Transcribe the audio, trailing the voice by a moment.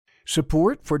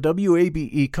Support for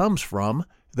WABE comes from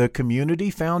the Community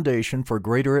Foundation for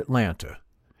Greater Atlanta.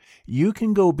 You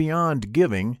can go beyond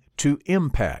giving to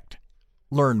impact.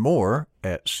 Learn more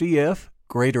at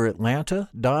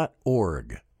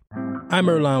cfgreateratlanta.org. I'm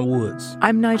Earlonne Woods.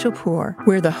 I'm Nigel Poor.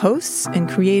 We're the hosts and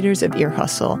creators of Ear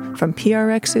Hustle from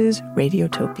PRX's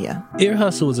Radiotopia. Ear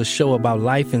Hustle is a show about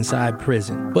life inside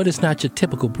prison, but it's not your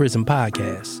typical prison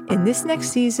podcast. In this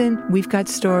next season, we've got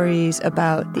stories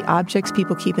about the objects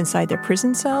people keep inside their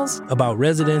prison cells, about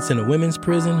residents in a women's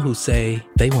prison who say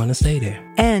they want to stay there,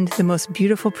 and the most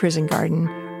beautiful prison garden.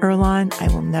 Earlonne, I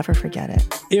will never forget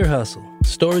it. Ear Hustle.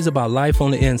 Stories about life on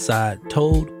the inside,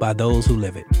 told by those who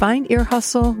live it. Find Ear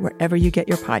Hustle wherever you get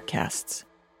your podcasts.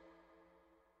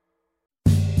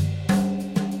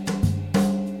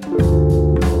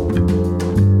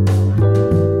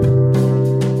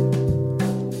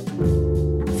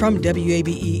 From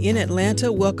WABE in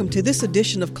Atlanta, welcome to this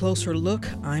edition of Closer Look.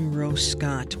 I'm Rose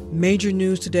Scott. Major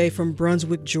news today from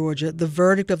Brunswick, Georgia. The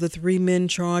verdict of the 3 men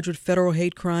charged with federal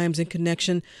hate crimes in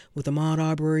connection with Ahmaud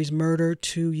Arbery's murder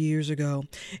 2 years ago.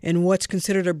 In what's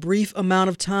considered a brief amount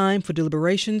of time for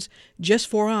deliberations, just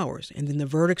 4 hours, and then the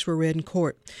verdicts were read in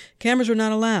court. Cameras were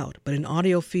not allowed, but an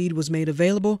audio feed was made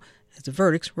available as the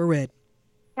verdicts were read.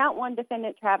 Count 1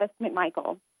 defendant Travis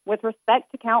McMichael. With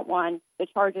respect to count 1, the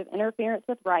charge of interference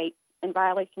with rights in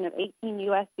violation of 18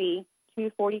 U.S.C.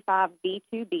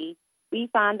 245b2b, we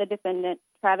find the defendant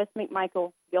Travis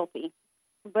McMichael guilty.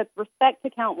 With respect to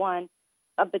count 1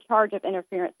 of the charge of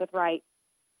interference with rights,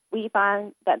 we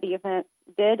find that the offense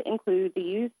did include the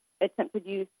use, attempted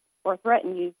use, or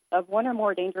threatened use of one or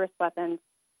more dangerous weapons,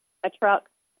 a truck,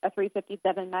 a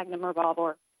 .357 Magnum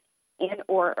revolver, and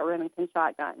or a Remington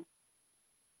shotgun.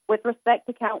 With respect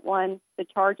to count 1, the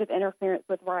charge of interference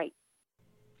with rights.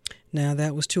 Now,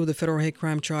 that was 2 of the federal hate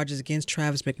crime charges against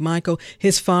Travis McMichael.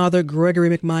 His father,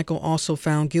 Gregory McMichael, also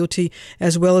found guilty,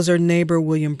 as well as their neighbor,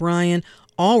 William Bryan.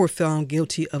 All were found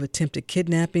guilty of attempted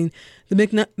kidnapping.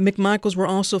 The McMichaels were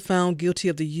also found guilty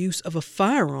of the use of a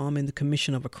firearm in the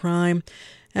commission of a crime.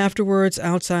 Afterwards,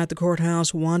 outside the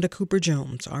courthouse, Wanda Cooper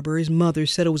Jones, Arbery's mother,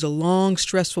 said it was a long,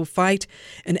 stressful fight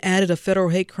and added a federal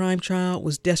hate crime trial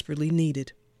was desperately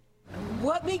needed.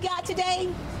 What we got today,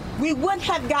 we wouldn't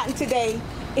have gotten today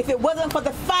if it wasn't for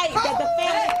the fight that the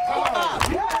family put up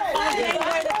on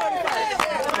January the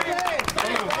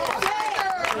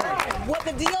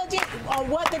 31st.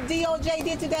 What the DOJ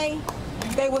did today,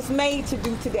 they was made to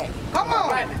do today. Come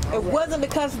on! It wasn't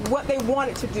because what they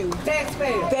wanted to do.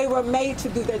 They were made to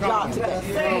do their job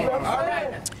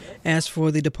today. As for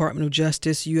the Department of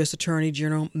Justice, U.S. Attorney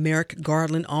General Merrick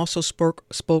Garland also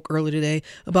spoke earlier today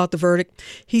about the verdict.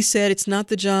 He said it's not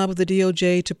the job of the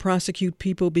DOJ to prosecute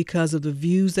people because of the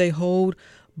views they hold,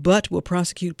 but will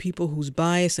prosecute people whose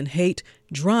bias and hate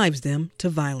drives them to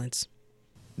violence.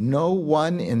 No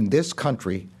one in this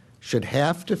country should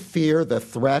have to fear the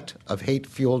threat of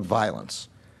hate-fueled violence.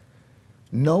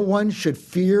 No one should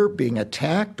fear being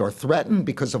attacked or threatened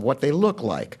because of what they look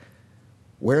like,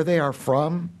 where they are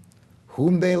from,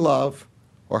 whom they love,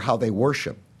 or how they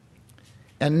worship.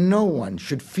 And no one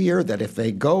should fear that if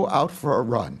they go out for a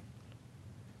run,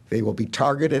 they will be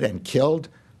targeted and killed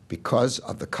because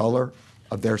of the color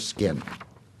of their skin.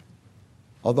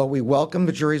 Although we welcome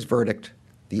the jury's verdict,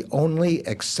 the only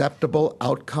acceptable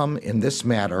outcome in this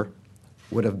matter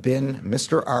would have been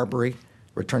Mr. Arbery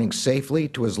returning safely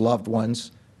to his loved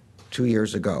ones 2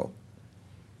 years ago.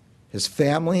 His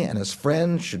family and his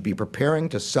friends should be preparing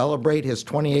to celebrate his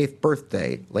 28th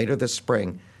birthday later this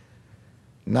spring,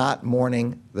 not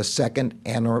mourning the 2nd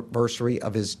anniversary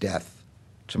of his death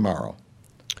tomorrow.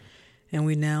 And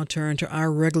we now turn to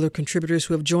our regular contributors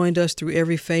who have joined us through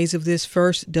every phase of this.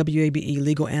 First, WABE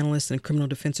legal analyst and criminal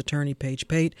defense attorney Paige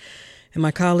Pate, and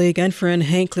my colleague and friend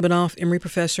Hank Klibanoff, Emory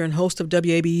professor and host of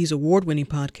WABE's award-winning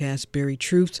podcast, Buried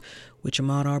Truths, which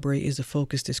Ahmaud Arbery is the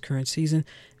focus this current season.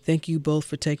 Thank you both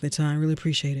for taking the time. Really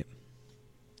appreciate it.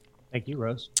 Thank you,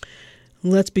 Rose.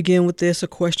 Let's begin with this, a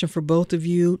question for both of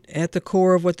you. At the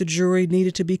core of what the jury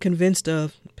needed to be convinced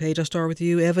of, Paige, I'll start with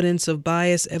you, evidence of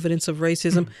bias, evidence of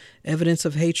racism, evidence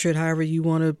of hatred, however you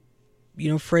want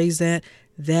to, phrase that.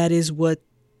 That is what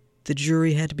the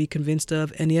jury had to be convinced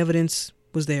of, and the evidence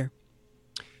was there.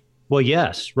 Well,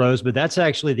 yes, Rose, but that's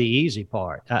actually the easy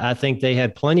part. I think they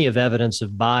had plenty of evidence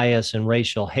of bias and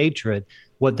racial hatred.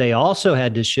 What they also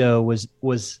had to show was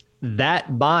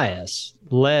that bias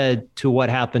led to what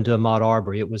happened to Ahmaud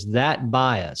Arbery. It was that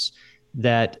bias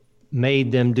that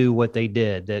made them do what they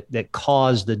did, that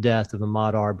caused the death of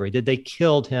Ahmaud Arbery, that they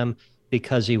killed him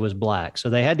because he was black. So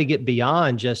they had to get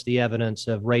beyond just the evidence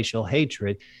of racial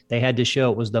hatred. They had to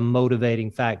show it was the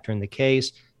motivating factor in the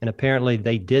case. And apparently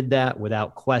they did that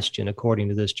without question, according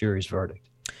to this jury's verdict.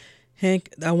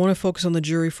 Hank, I want to focus on the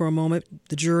jury for a moment.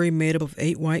 The jury made up of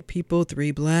 8 white people,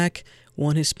 3 black,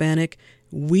 1 Hispanic.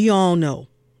 We all know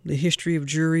the history of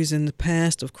juries in the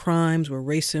past of crimes where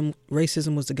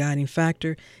racism was the guiding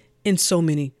factor in so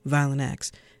many violent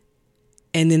acts.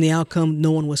 And in the outcome,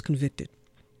 no one was convicted.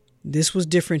 This was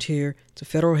different here. It's a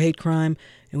federal hate crime,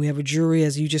 and we have a jury,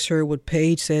 as you just heard what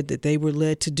Paige said, that they were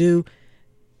led to do,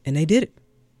 and they did it.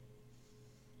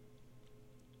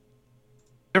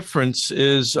 Difference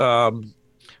is,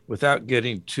 without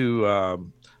getting too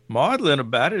maudlin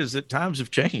about it, is that times have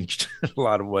changed in a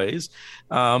lot of ways.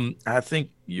 I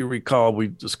think you recall we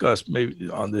discussed maybe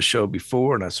on this show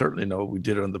before, and I certainly know we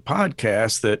did it on the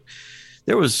podcast, that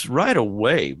there was right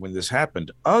away when this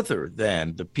happened, other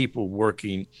than the people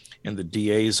working in the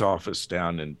DA's office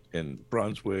down in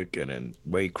Brunswick and in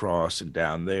Waycross and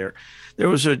down there, there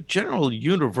was a general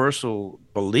universal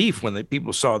belief when the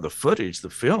people saw the footage, the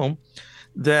film,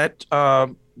 that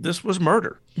this was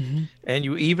murder. Mm-hmm. And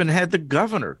you even had the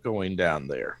governor going down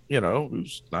there,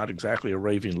 who's not exactly a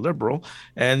raving liberal.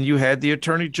 And you had the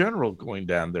attorney general going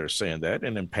down there saying that,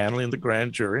 and impaneling the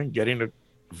grand jury and getting a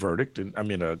verdict, and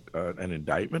an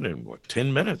indictment in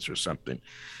 10 minutes or something.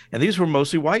 And these were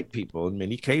mostly white people in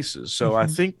many cases. So I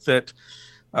think that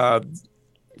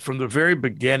from the very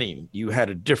beginning, you had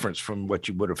a difference from what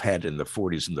you would have had in the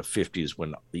 40s and the 50s,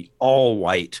 when the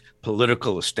all-white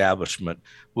political establishment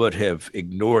would have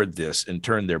ignored this and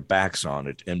turned their backs on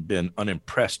it and been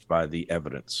unimpressed by the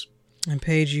evidence. And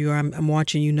Paige, I'm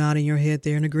watching you nodding your head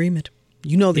there in agreement.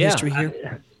 You know the history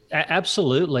here.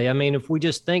 Absolutely. I mean, if we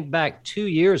just think back 2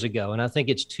 years ago, and I think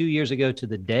it's 2 years ago to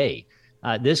the day,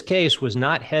 this case was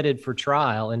not headed for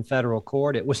trial in federal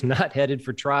court. It was not headed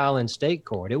for trial in state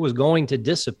court. It was going to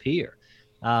disappear.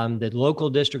 The local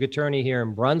district attorney here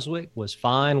in Brunswick was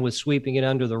fine with sweeping it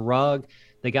under the rug.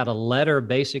 They got a letter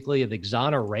basically of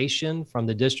exoneration from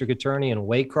the district attorney in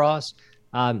Waycross.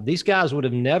 These guys would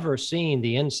have never seen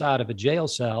the inside of a jail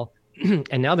cell,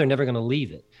 and now they're never going to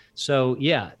leave it. So,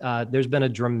 there's been a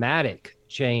dramatic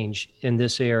change in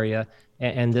this area,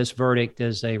 and this verdict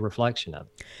is a reflection of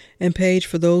it. And Paige,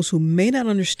 for those who may not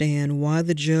understand why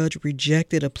the judge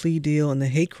rejected a plea deal in the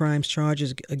hate crimes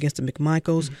charges against the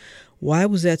McMichaels, why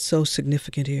was that so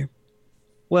significant here?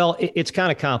 Well, it's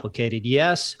kind of complicated.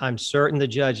 Yes, I'm certain the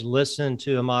judge listened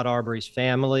to Ahmaud Arbery's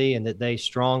family and that they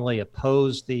strongly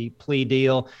opposed the plea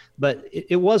deal, but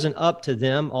it wasn't up to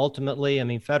them ultimately. I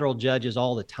mean, federal judges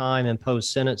all the time impose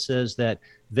sentences that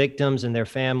victims and their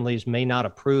families may not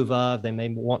approve of. They may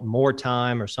want more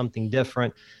time or something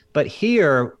different. But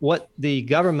here, what the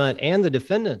government and the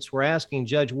defendants were asking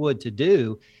Judge Wood to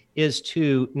do is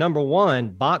to, number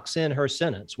one, box in her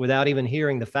sentence without even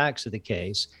hearing the facts of the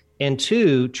case. And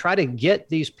 2, try to get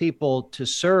these people to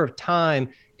serve time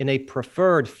in a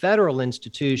preferred federal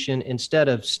institution instead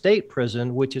of state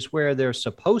prison, which is where they're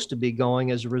supposed to be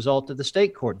going as a result of the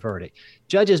state court verdict.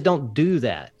 Judges don't do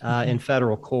that in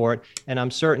federal court, and I'm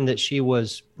certain that she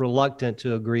was reluctant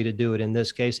to agree to do it in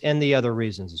this case, and the other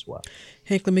reasons as well.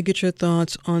 Hank, let me get your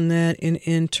thoughts on that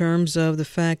in terms of the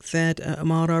fact that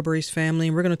Ahmaud Arbery's family,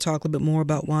 and we're going to talk a little bit more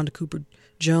about Wanda Cooper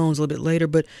Jones a little bit later,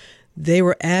 but they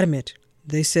were adamant.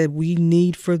 They said, we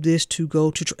need for this to go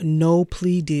to no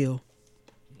plea deal.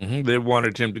 Mm-hmm. They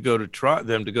wanted him to go to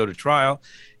trial,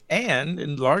 and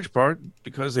in large part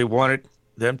because they wanted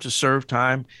them to serve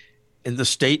time in the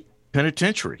state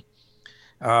penitentiary,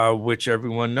 which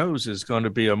everyone knows is going to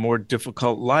be a more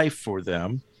difficult life for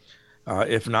them,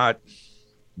 if not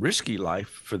risky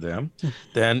life for them,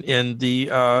 than in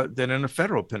a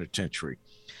federal penitentiary.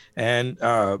 And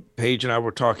Paige and I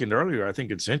were talking earlier. I think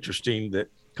it's interesting that,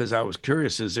 because I was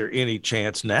curious, is there any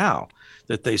chance now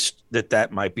that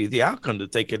that might be the outcome,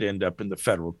 that they could end up in the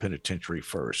federal penitentiary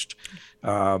first?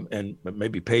 And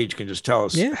maybe Paige can just tell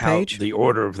us the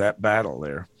order of that battle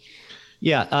there.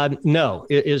 No,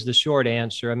 is the short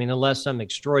answer. I mean, unless something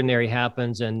extraordinary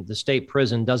happens and the state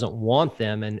prison doesn't want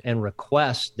them and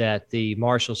request that the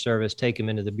Marshal Service take them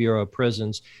into the Bureau of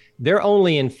Prisons, they're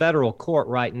only in federal court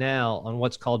right now on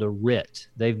what's called a writ.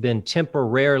 They've been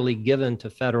temporarily given to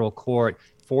federal court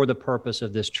for the purpose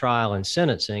of this trial and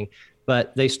sentencing,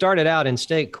 but they started out in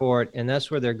state court, and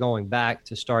that's where they're going back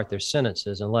to start their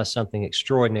sentences unless something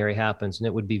extraordinary happens, and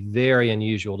it would be very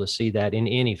unusual to see that in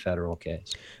any federal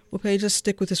case. Well, Paige, let's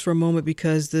stick with this for a moment,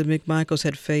 because the McMichaels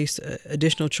had faced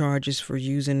additional charges for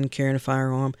using and carrying a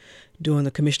firearm during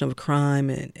the commission of a crime,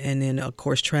 and then, of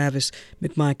course, Travis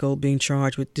McMichael being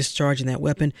charged with discharging that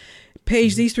weapon.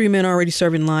 Paige, these 3 men are already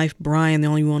serving life. Brian, the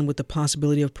only one with the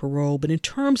possibility of parole. But in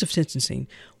terms of sentencing,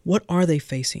 what are they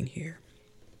facing here?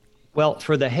 Well,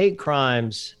 for the hate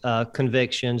crimes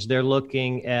convictions, they're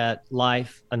looking at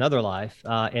life, another life.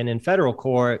 And in federal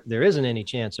court, there isn't any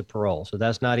chance of parole. So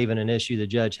that's not even an issue the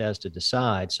judge has to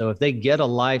decide. So if they get a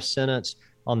life sentence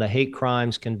on the hate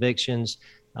crimes convictions,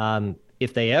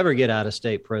 if they ever get out of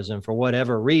state prison for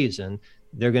whatever reason,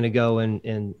 they're going to go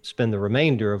and spend the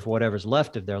remainder of whatever's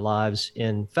left of their lives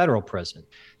in federal prison.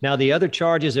 Now, the other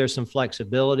charges, there's some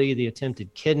flexibility. The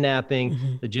attempted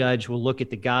kidnapping, the judge will look at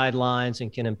the guidelines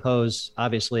and can impose,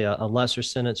 obviously, a lesser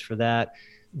sentence for that.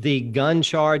 The gun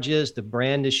charges, the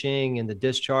brandishing and the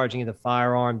discharging of the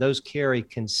firearm, those carry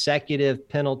consecutive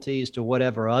penalties to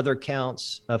whatever other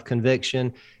counts of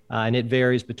conviction. And it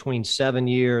varies between 7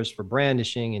 years for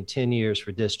brandishing and 10 years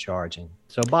for discharging.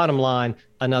 So bottom line,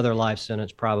 another life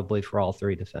sentence probably for all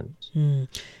three defendants.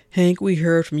 Hank, we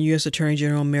heard from U.S. Attorney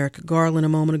General Merrick Garland a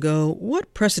moment ago.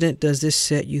 What precedent does this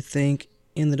set, you think,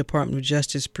 in the Department of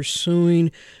Justice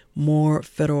pursuing more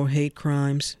federal hate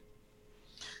crimes?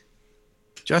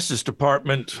 Justice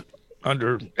Department,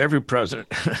 under every president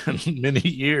in many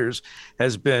years,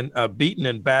 has been beaten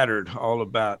and battered all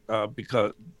about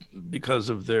because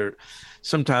of their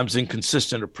sometimes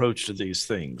inconsistent approach to these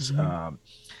things.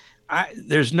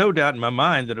 There's no doubt in my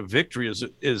mind that a victory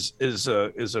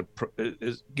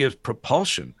gives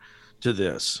propulsion to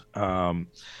this.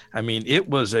 I mean, it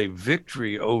was a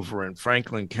victory over in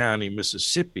Franklin County,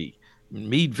 Mississippi,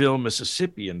 Meadville,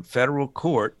 Mississippi, in federal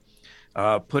court,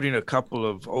 putting a couple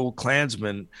of old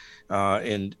Klansmen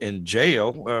in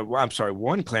jail.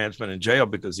 One Klansman in jail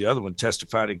because the other one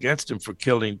testified against him for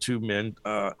killing two men,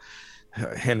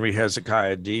 Henry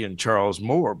Hezekiah D. and Charles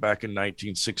Moore, back in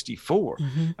 1964.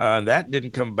 And that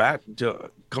didn't come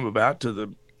about to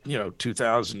the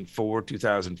 2004,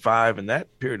 2005, and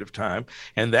that period of time.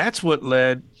 And that's what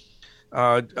led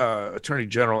Attorney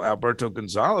General Alberto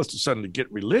Gonzales to suddenly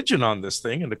get religion on this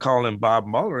thing and to call in Bob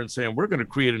Mueller and saying, we're going to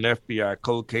create an FBI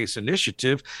cold case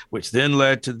initiative, which then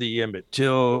led to the Emmett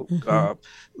Till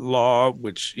law,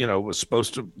 which, was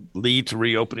supposed to lead to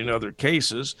reopening other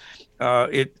cases.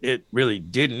 It really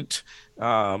didn't.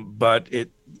 But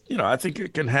I think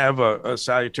it can have a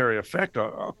salutary effect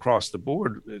across the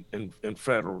board in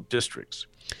federal districts.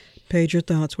 Paige, your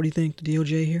thoughts? What do you think, the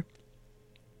DOJ here?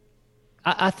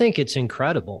 I think it's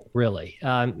incredible, really.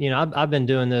 I've been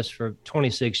doing this for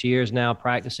 26 years now,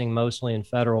 practicing mostly in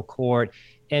federal court.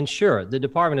 And sure, the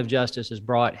Department of Justice has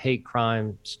brought hate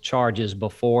crimes charges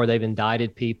before. They've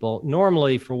indicted people,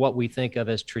 normally for what we think of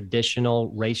as traditional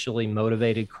racially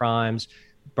motivated crimes,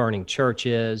 burning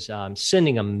churches,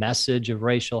 sending a message of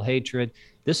racial hatred.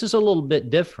 This is a little bit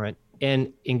different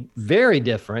and very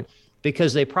different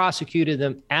because they prosecuted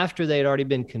them after they'd already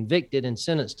been convicted and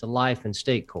sentenced to life in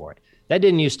state court. That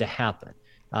didn't used to happen.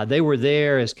 They were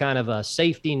there as kind of a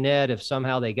safety net if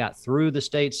somehow they got through the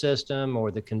state system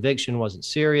or the conviction wasn't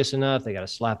serious enough. They got a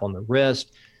slap on the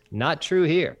wrist. Not true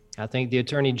here. I think the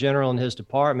Attorney General and his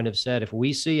department have said if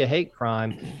we see a hate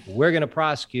crime, we're going to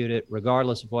prosecute it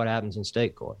regardless of what happens in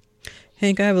state court.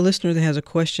 Hank, I have a listener that has a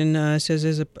question. It says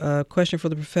there's a question for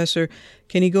the professor.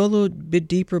 Can you go a little bit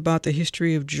deeper about the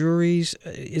history of juries?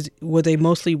 Were they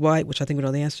mostly white, which I think we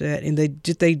know the answer to that, and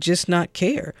did they just not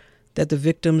care that the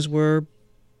victims were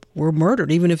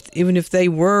murdered, even if they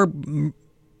were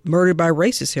murdered by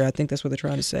racists here? I think that's what they're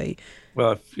trying to say.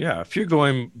 Well, if you're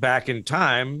going back in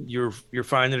time, you're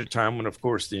finding a time when, of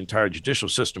course, the entire judicial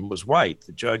system was white.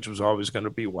 The judge was always going to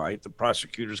be white. The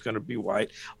prosecutor's going to be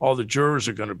white. All the jurors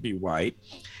are going to be white.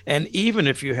 And even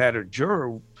if you had a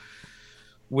juror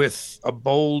with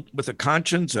a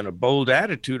conscience and a bold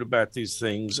attitude about these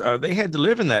things, they had to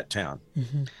live in that town.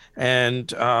 And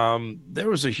there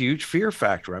was a huge fear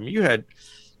factor. I mean, you had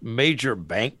major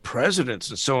bank presidents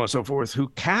and so on and so forth who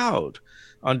cowed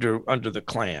under the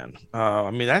Klan.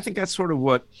 I think that's sort of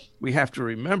what we have to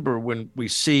remember when we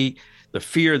see the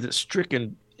fear that's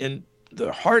stricken in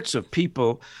the hearts of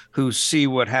people who see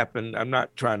what happened. I'm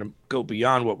not trying to go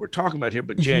beyond what we're talking about here,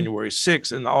 but January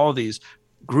 6th and all these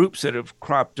groups that have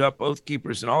cropped up, Oath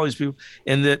Keepers and all these people,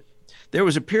 and that there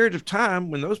was a period of time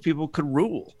when those people could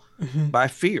rule by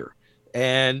fear.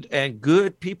 And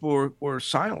good people were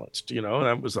silenced,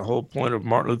 that was the whole point of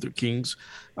Martin Luther King's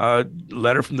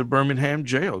letter from the Birmingham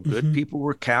jail. Good people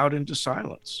were cowed into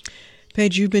silence.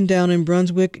 Paige, you've been down in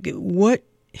Brunswick. What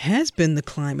has been the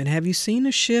climate? Have you seen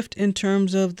a shift in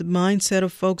terms of the mindset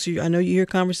of folks? I know you hear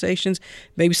conversations,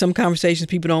 maybe some conversations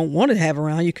people don't want to have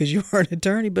around you because you are an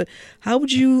attorney, but how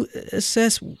would you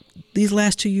assess these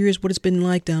last 2 years, what it's been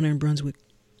like down there in Brunswick?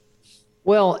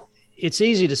 Well, it's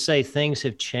easy to say things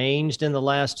have changed in the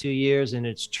last 2 years, and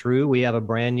it's true. We have a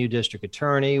brand new district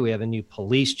attorney. We have a new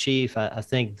police chief. I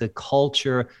think the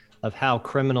culture of how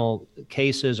criminal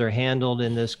cases are handled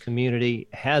in this community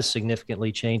has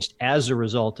significantly changed as a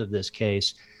result of this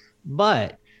case.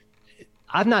 But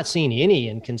I've not seen any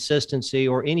inconsistency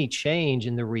or any change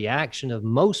in the reaction of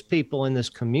most people in this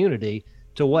community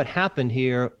to what happened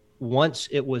here once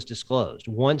it was disclosed,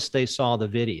 once they saw the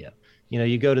video. You know,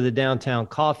 you go to the downtown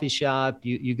coffee shop,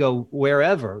 you go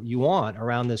wherever you want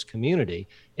around this community,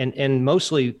 and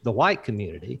mostly the white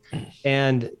community.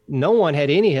 And no one had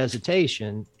any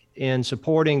hesitation in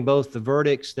supporting both the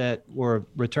verdicts that were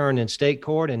returned in state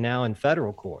court and now in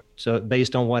federal court. So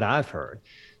based on what I've heard.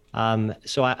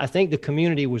 So I think the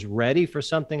community was ready for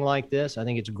something like this. I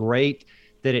think it's great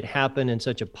that it happened in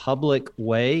such a public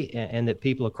way and that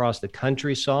people across the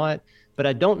country saw it. But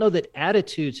I don't know that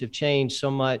attitudes have changed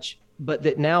so much, but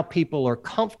that now people are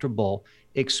comfortable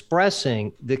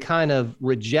expressing the kind of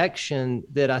rejection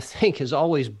that I think has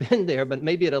always been there, but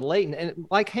maybe at a latent. And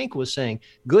like Hank was saying,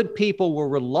 good people were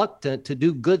reluctant to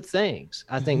do good things.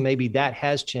 I think maybe that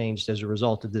has changed as a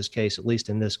result of this case, at least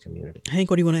in this community.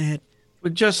 Hank, what do you want to add?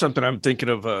 Well, just something I'm thinking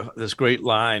of this great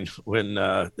line when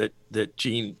that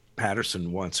Gene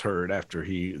Patterson once heard after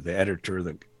the editor of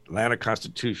the Atlanta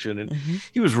Constitution, and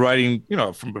he was writing,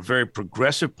 from a very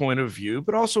progressive point of view,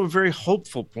 but also a very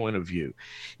hopeful point of view.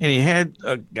 And he had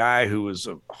a guy who was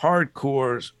a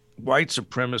hardcore white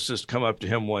supremacist come up to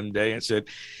him one day and said,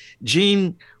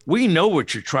 "Gene, we know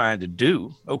what you're trying to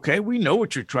do. Okay, we know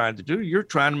what you're trying to do. You're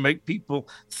trying to make people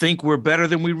think we're better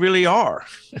than we really are."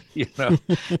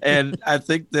 And I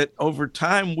think that over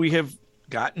time we have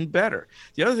gotten better.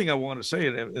 The other thing I want to say,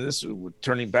 and this is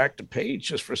turning back to Page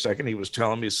just for a second, he was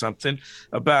telling me something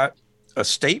about a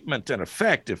statement and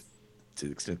effect, if to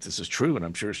the extent this is true, and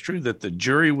I'm sure it's true, that the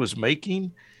jury was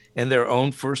making in their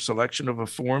own first selection of a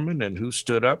foreman and who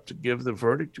stood up to give the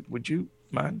verdict. Would you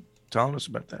mind telling us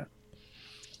about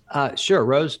that? Sure,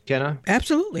 Rose, can I?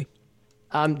 Absolutely.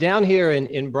 Down here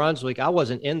in Brunswick, I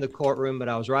wasn't in the courtroom, but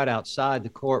I was right outside the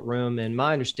courtroom. And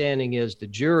my understanding is the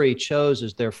jury chose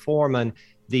as their foreman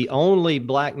the only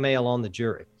black male on the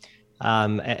jury.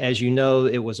 As you know,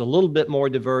 it was a little bit more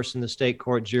diverse in the state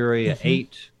court jury,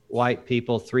 8 white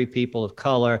people, 3 people of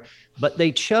color. But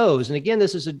they chose, and again,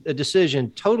 this is a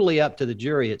decision totally up to the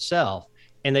jury itself.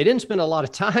 And they didn't spend a lot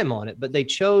of time on it, but they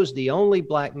chose the only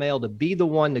black male to be the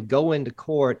one to go into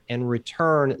court and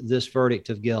return this verdict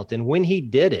of guilt. And when he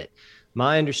did it,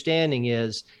 my understanding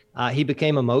is he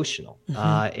became emotional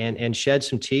and shed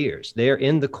some tears there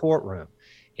in the courtroom.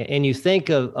 And you think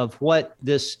of what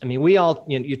this, I mean, we all,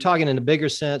 you're talking in a bigger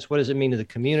sense, what does it mean to the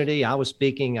community? I was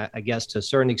speaking, I guess, to a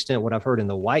certain extent, what I've heard in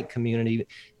the white community.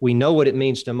 We know what it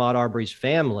means to Ahmaud Arbery's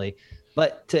family,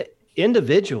 but to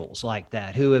individuals like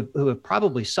that who have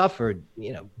probably suffered,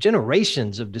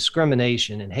 generations of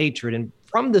discrimination and hatred, and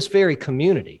from this very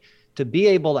community, to be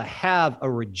able to have a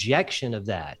rejection of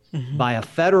that by a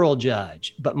federal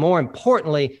judge, but more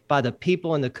importantly, by the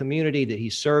people in the community that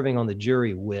he's serving on the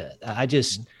jury with. I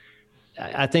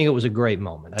think it was a great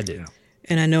moment. I do.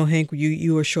 And I know, Hank,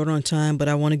 you are short on time, but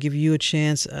I want to give you a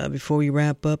chance before we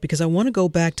wrap up, because I want to go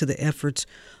back to the efforts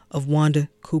of Wanda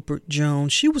Cooper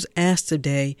Jones. She was asked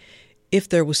today if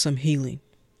there was some healing.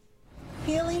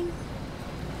 Healing?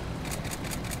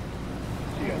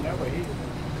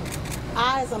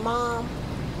 I, as a mom,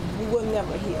 we will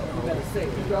never heal.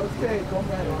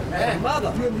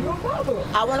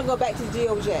 I want to go back to the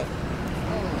DOJ.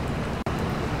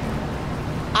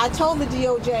 I told the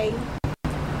DOJ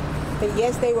that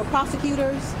yes, they were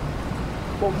prosecutors,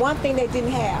 but one thing they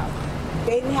didn't have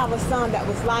a son that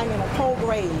was lying in a cold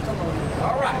grave.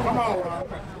 All right, come on.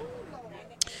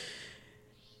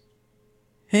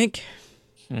 Hank,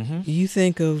 you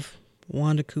think of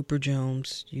Wanda Cooper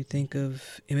Jones, you think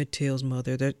of Emmett Till's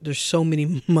mother. There's so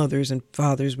many mothers and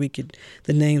fathers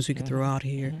the names we could throw out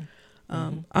here.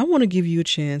 I want to give you a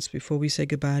chance before we say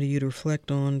goodbye to you to reflect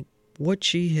on what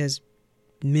she has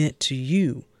meant to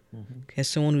you as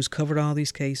someone who's covered all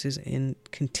these cases and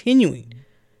continuing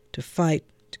to fight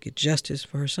to get justice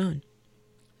for her son.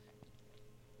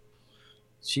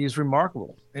 She is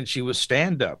remarkable, and she was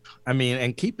stand up. I mean,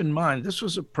 and keep in mind, this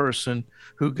was a person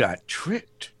who got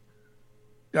tricked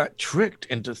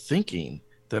into thinking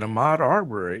that Ahmaud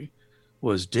Arbery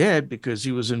was dead because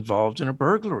he was involved in a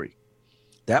burglary.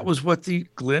 That was what the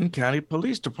Glenn County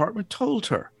Police Department told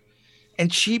her.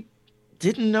 And she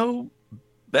didn't know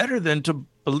better than to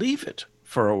believe it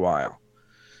for a while.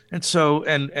 And so,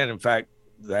 and in fact,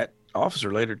 that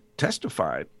officer later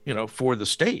testified, for the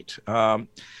state.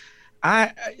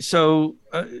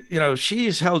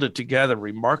 She's held it together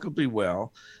remarkably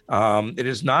well. It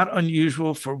is not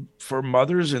unusual for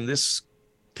mothers in this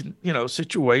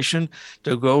situation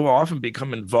to go off and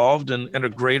become involved in a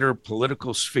greater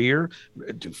political sphere,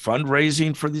 do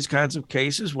fundraising for these kinds of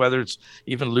cases, whether it's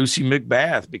even Lucy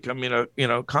McBath becoming a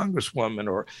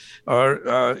congresswoman,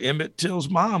 or Emmett Till's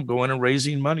mom going and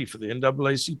raising money for the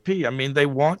NAACP. I mean, they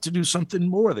want to do something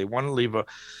more. They want to leave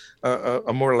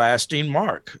a more lasting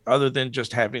mark, other than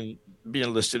just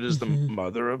being listed as the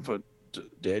mother of a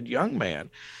dead young man.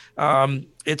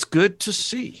 It's good to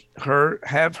see her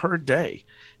have her day,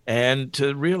 and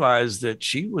to realize that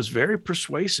she was very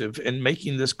persuasive in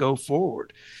making this go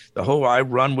forward. The whole "I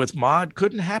run with Maude"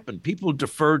 couldn't happen. People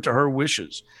deferred to her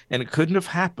wishes, and it couldn't have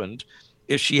happened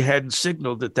if she hadn't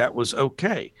signaled that was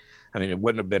okay. I mean, it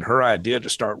wouldn't have been her idea to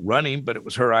start running, but it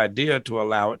was her idea to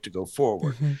allow it to go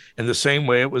forward. In the same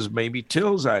way, it was maybe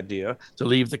Till's idea to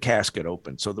leave the casket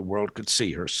open so the world could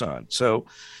see her son. So,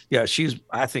 yeah, she's,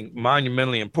 I think,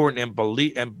 monumentally important and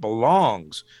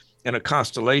belongs in a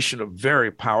constellation of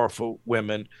very powerful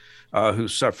women who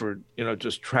suffered,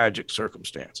 just tragic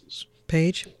circumstances.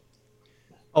 Paige?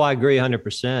 Oh, I agree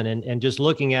 100%. And just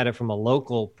looking at it from a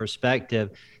local perspective,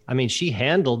 I mean, she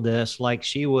handled this like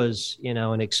she was,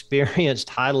 an experienced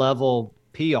high-level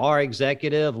PR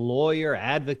executive, lawyer,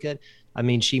 advocate. I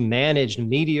mean, she managed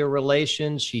media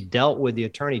relations. She dealt with the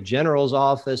Attorney General's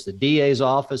office, the DA's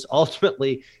office,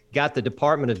 ultimately got the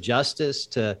Department of Justice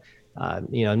to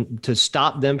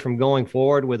stop them from going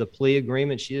forward with a plea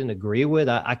agreement she didn't agree with.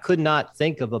 I could not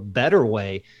think of a better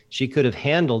way she could have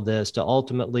handled this to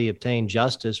ultimately obtain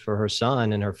justice for her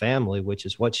son and her family, which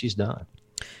is what she's done.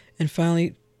 And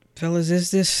finally, fellas,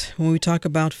 is this, when we talk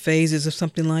about phases of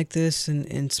something like this,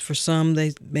 and for some,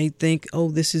 they may think,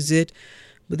 oh, this is it,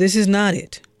 but this is not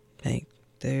it, Hank.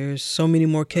 There's so many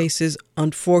more cases,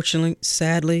 unfortunately,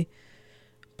 sadly,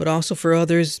 but also for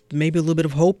others, maybe a little bit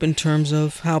of hope in terms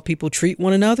of how people treat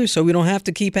one another, so we don't have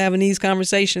to keep having these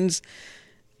conversations,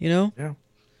 Yeah.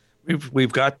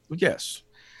 We've got, yes,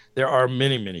 there are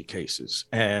many, many cases,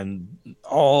 and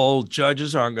all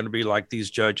judges aren't going to be like these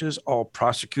judges. All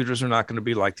prosecutors are not going to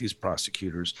be like these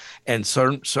prosecutors. And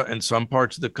in some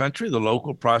parts of the country, the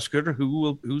local prosecutor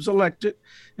who's elected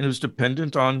and who's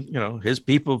dependent on, his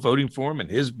people voting for him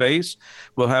and his base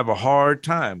will have a hard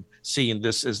time seeing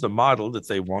this as the model that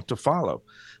they want to follow.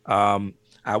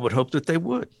 I would hope that they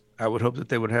would. I would hope that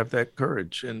they would have that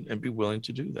courage and be willing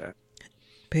to do that.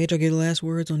 Paige, I'll get the last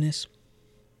words on this.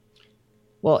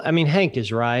 Well, I mean, Hank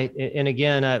is right. And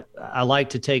again, I like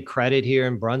to take credit here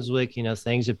in Brunswick.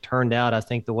 Things have turned out, I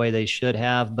think, the way they should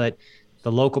have. But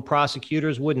the local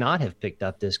prosecutors would not have picked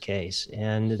up this case,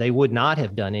 and they would not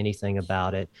have done anything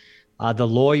about it. The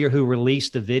lawyer who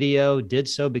released the video did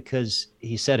so because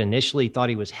he said initially he thought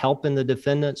he was helping the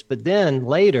defendants, but then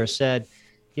later said,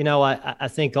 I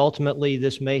think ultimately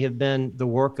this may have been the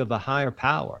work of a higher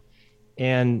power.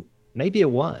 And maybe it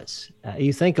was.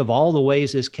 You think of all the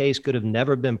ways this case could have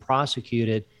never been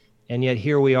prosecuted, and yet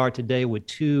here we are today with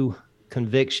 2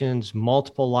 convictions,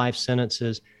 multiple life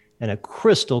sentences, and a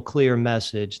crystal clear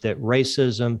message that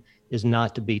racism is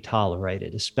not to be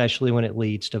tolerated, especially when it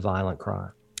leads to violent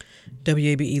crime.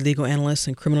 WABE legal analyst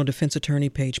and criminal defense attorney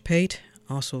Paige Pate,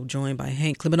 also joined by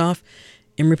Hank Klimanoff,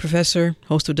 Emory professor,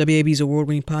 host of WABE's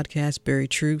award-winning podcast, Barry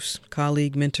Truce,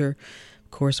 colleague, mentor.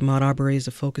 Of course, Ahmaud Arbery is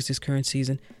the focus this current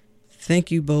season.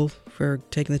 Thank you both for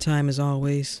taking the time, as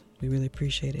always. We really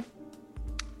appreciate it.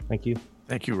 Thank you.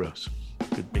 Thank you, Rose.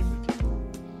 Good being with you.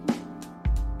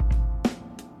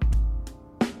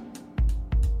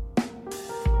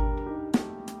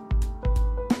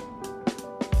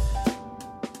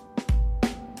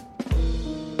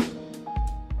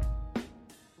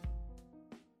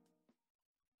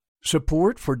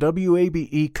 Support for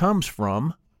WABE comes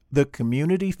from the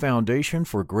Community Foundation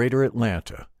for Greater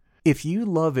Atlanta. If you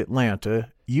love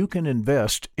Atlanta, you can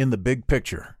invest in the big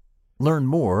picture. Learn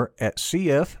more at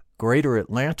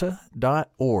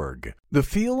cfgreateratlanta.org. The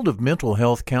field of mental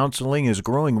health counseling is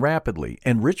growing rapidly,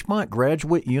 and Richmont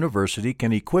Graduate University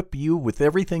can equip you with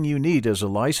everything you need as a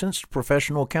licensed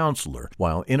professional counselor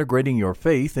while integrating your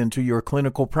faith into your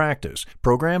clinical practice.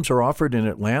 Programs are offered in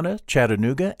Atlanta,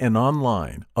 Chattanooga, and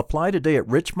online. Apply today at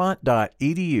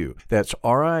richmont.edu. That's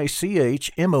richmont.edu.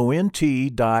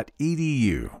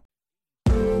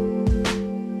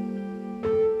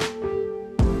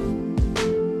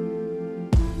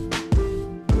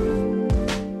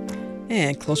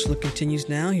 And Closer Look continues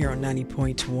now here on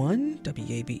 90.1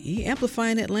 WABE,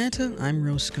 amplifying Atlanta. I'm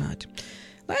Rose Scott.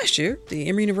 Last year, the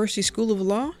Emory University School of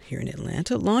Law here in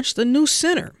Atlanta launched a new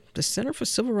center, the Center for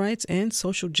Civil Rights and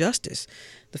Social Justice.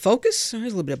 The focus,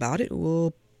 here's a little bit about it,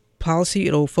 it'll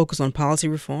focus on policy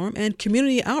reform and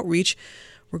community outreach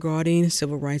regarding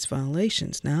civil rights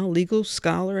violations. Now, legal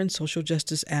scholar and social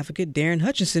justice advocate Darren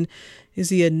Hutchinson is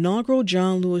the inaugural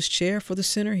John Lewis Chair for the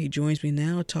Center. He joins me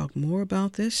now to talk more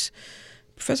about this.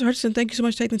 Professor Hutchinson, thank you so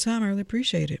much for taking the time. I really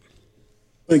appreciate it.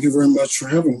 Thank you very much for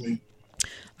having me.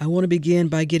 I want to begin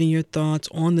by getting your thoughts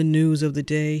on the news of the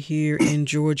day here in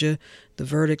Georgia, the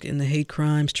verdict in the hate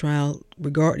crimes trial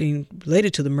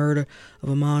related to the murder of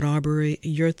Ahmaud Arbery.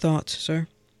 Your thoughts, sir?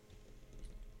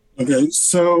 Okay,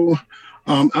 so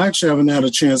I actually haven't had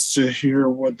a chance to hear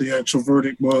what the actual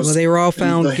verdict was. Well, they were all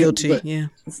found guilty,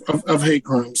 of hate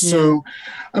crimes. Yeah. So,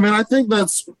 I mean, I think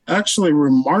that's actually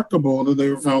remarkable that they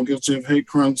were found guilty of hate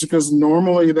crimes, because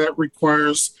normally that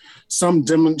requires some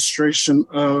demonstration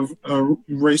of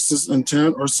racist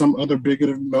intent or some other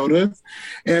bigoted motive.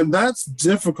 And that's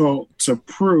difficult to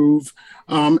prove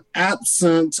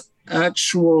absent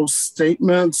actual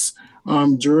statements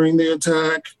during the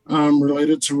attack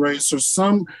related to race, or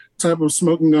some type of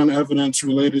smoking gun evidence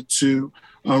related to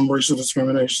racial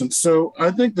discrimination. So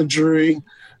I think the jury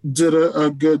did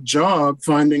a good job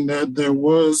finding that there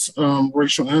was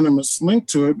racial animus linked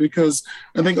to it, because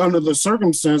I think under the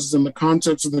circumstances and the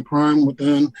context of the crime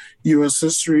within U.S.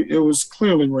 history, it was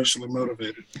clearly racially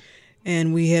motivated.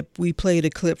 And we played a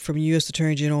clip from U.S.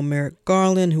 Attorney General Merrick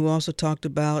Garland, who also talked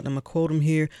about, and I'm going to quote him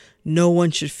here, "No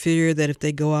one should fear that if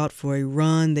they go out for a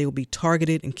run, they will be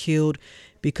targeted and killed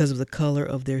because of the color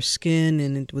of their skin."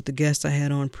 And with the guest I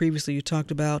had on previously, you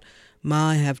talked about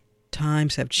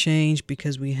times have changed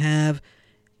because we have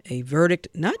a verdict,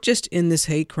 not just in this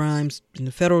hate crimes, in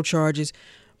the federal charges,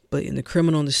 but in the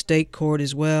criminal and the state court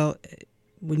as well.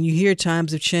 When you hear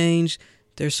times have changed,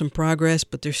 there's some progress,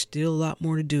 but there's still a lot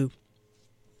more to do.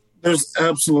 There's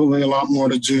absolutely a lot more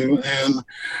to do, and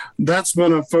that's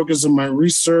been a focus of my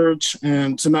research.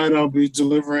 And tonight I'll be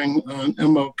delivering an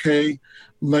MLK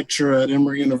lecture at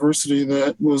Emory University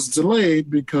that was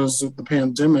delayed because of the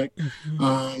pandemic.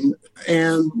 Mm-hmm.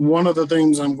 And one of the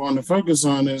things I'm going to focus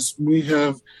on is we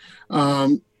have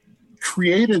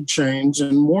created change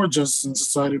and more justice in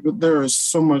society, but there is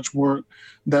so much work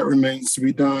that remains to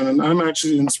be done. And I'm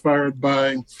actually inspired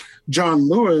by John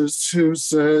Lewis, who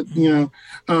said,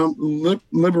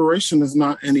 liberation is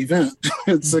not an event.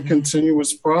 It's a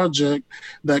continuous project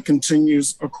that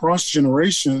continues across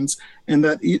generations, and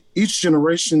that each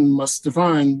generation must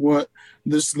define what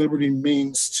this liberty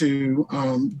means to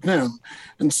them.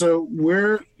 And so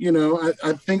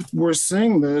I think we're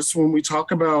seeing this when we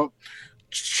talk about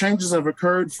changes have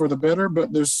occurred for the better,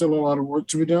 but there's still a lot of work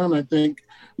to be done. I think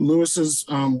Lewis's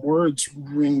words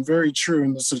ring very true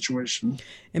in the situation.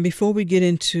 And before we get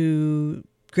into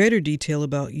greater detail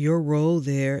about your role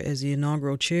there as the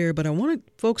inaugural chair, but I want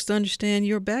folks to understand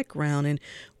your background and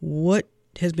what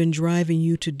has been driving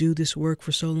you to do this work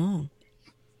for so long.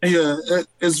 Yeah,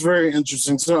 it's very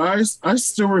interesting. So I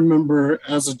still remember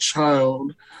as a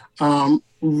child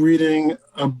reading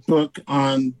a book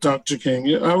on Dr.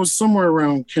 King. I was somewhere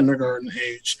around kindergarten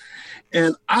age,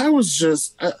 and I was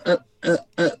just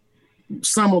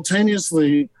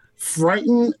simultaneously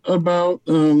frightened about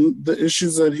the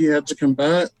issues that he had to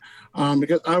combat,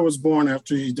 because I was born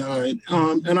after he died,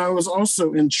 and I was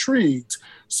also intrigued.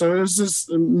 So it was this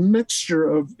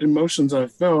mixture of emotions I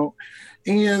felt,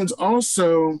 and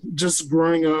also just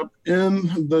growing up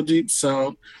in the Deep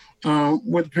South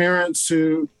with parents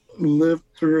who lived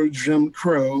through Jim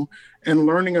Crow and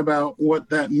learning about what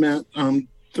that meant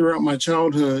throughout my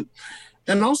childhood.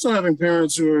 And also having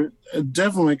parents who are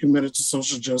definitely committed to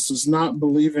social justice, not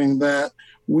believing that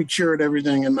we cured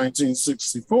everything in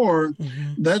 1964.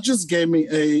 Mm-hmm. That just gave me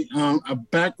a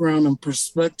background and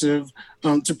perspective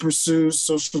to pursue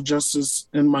social justice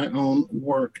in my own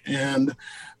work. And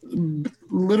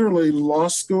literally law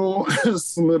school has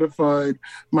solidified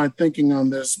my thinking on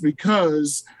this,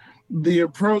 because the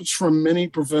approach from many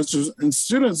professors and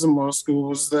students in law school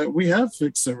was that we have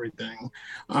fixed everything.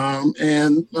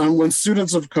 And when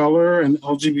students of color and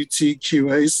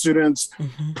LGBTQA students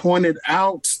pointed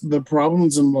out the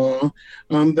problems in law,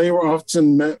 they were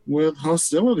often met with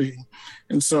hostility.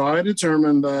 And so I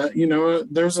determined that,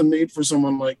 there's a need for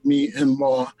someone like me in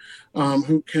law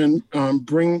who can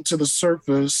bring to the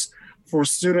surface for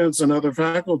students and other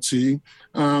faculty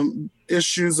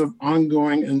issues of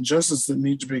ongoing injustice that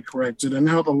need to be corrected, and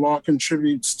how the law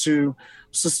contributes to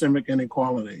systemic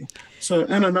inequality. So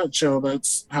in a nutshell,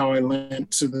 that's how I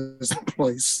landed to this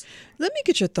place. Let me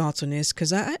get your thoughts on this,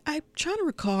 because I'm trying to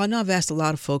recall, I know I've asked a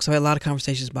lot of folks, I've had a lot of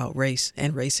conversations about race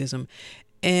and racism.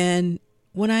 And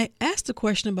when I asked the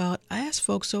question I asked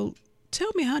folks, so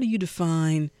tell me, how do you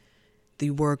define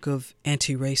the work of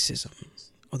anti-racism?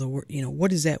 Or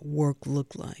what does that work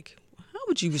look like? How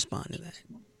would you respond to that?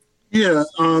 Yeah,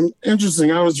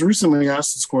 interesting. I was recently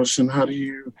asked this question: how do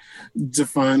you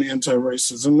define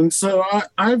anti-racism? And so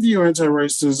I view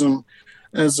anti-racism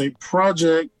as a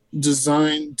project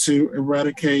designed to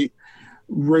eradicate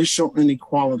racial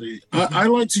inequality. I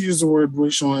like to use the word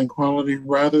racial inequality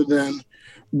rather than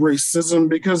racism,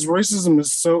 because racism is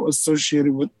so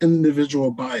associated with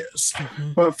individual bias.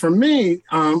 But for me,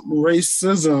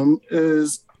 racism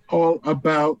is all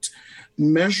about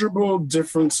measurable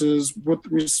differences with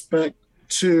respect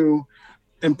to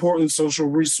important social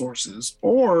resources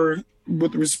or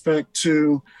with respect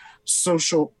to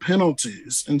social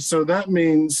penalties. And so that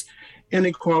means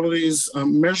inequalities,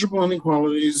 measurable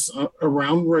inequalities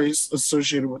around race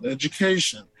associated with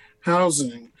education,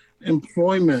 housing,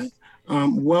 employment,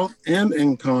 wealth and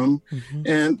income.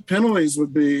 And penalties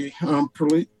would be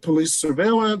police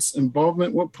surveillance,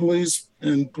 involvement with police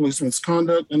and police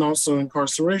misconduct, and also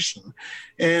incarceration.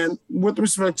 And with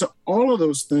respect to all of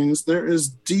those things, there is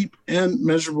deep and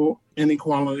measurable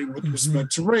inequality with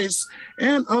respect to race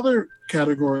and other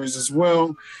categories as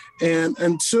well. And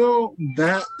until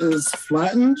that is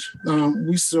flattened,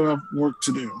 we still have work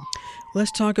to do.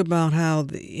 Let's talk about how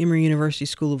the Emory University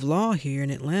School of Law here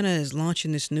in Atlanta is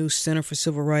launching this new Center for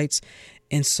Civil Rights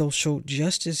and Social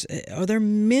Justice. Are there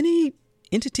many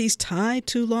entities tied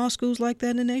to law schools like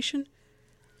that in the nation?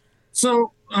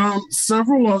 So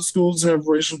several law schools have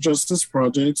racial justice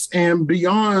projects, and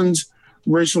beyond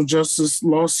racial justice,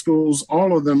 law schools,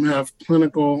 all of them have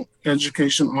clinical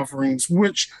education offerings,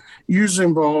 which usually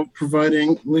involve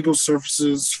providing legal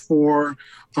services for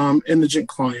indigent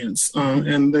clients.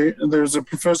 And there's a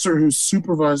professor who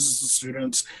supervises the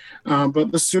students,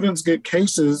 but the students get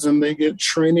cases and they get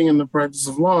training in the practice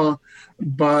of law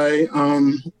by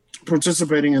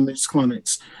participating in these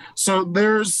clinics. So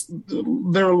there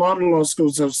are a lot of law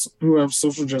schools who have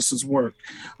social justice work.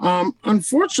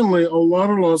 Unfortunately, a lot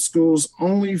of law schools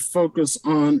only focus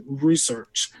on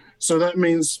research. So that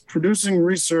means producing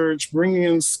research, bringing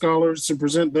in scholars to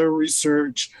present their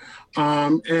research,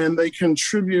 and they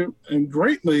contribute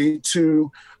greatly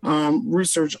to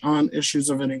research on issues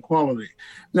of inequality.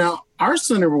 Now, our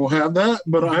center will have that,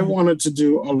 but I wanted to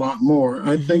do a lot more.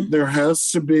 I think there has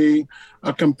to be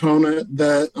a component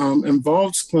that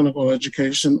involves clinical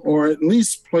education, or at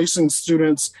least placing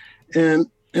students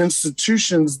in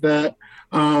institutions that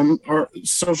are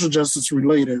social justice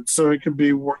related. So it could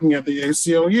be working at the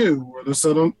ACLU or the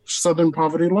Southern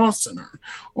Poverty Law Center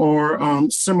or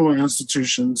similar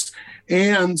institutions.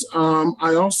 And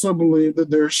I also believe that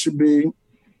there should be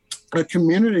a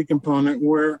community component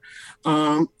where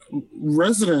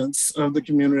residents of the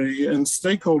community and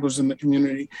stakeholders in the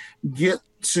community get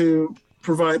to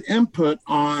provide input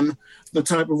on the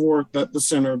type of work that the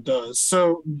center does.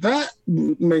 So that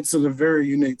makes it a very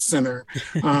unique center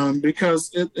because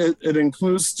it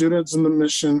includes students in the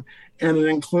mission, and it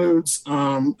includes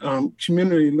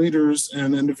community leaders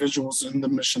and individuals in the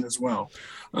mission as well.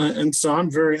 And so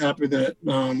I'm very happy that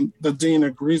the dean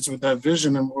agrees with that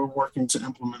vision, and we're working to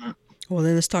implement it. Well,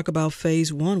 then let's talk about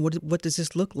phase one. What does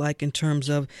this look like in terms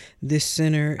of this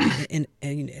center and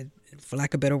for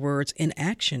lack of better words, in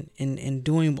action and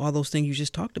doing all those things you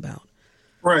just talked about?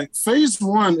 Right. Phase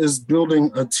one is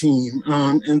building a team.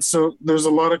 And so there's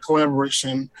a lot of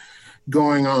collaboration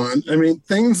going on. I mean,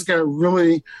 things got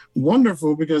really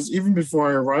wonderful because even before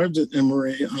I arrived at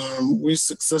Emory, we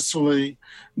successfully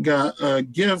got a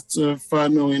gift of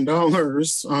 $5 million.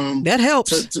 That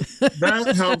helps.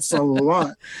 That helps a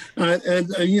lot.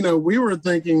 And we were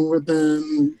thinking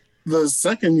within the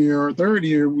second year or third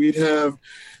year, we'd have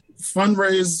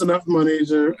fundraised enough money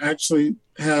to actually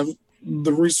have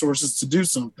the resources to do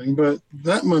something, but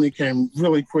that money came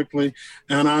really quickly,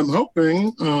 and I'm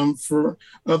hoping for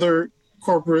other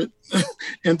corporate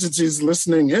entities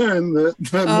listening in that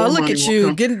more look money at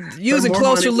you using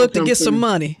closer look to get some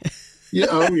money. Yeah.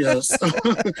 Oh, yes.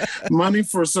 Money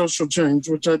for social change,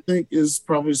 which I think is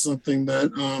probably something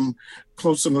that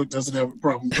Closer Look doesn't have a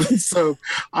problem with. So,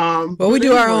 well, we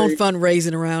do our own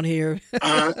fundraising around here.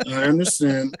 I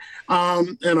understand.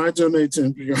 And I donate to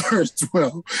NPR as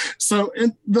well. So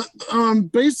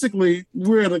basically,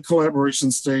 we're at a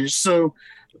collaboration stage. So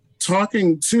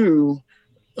talking to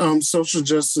social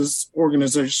justice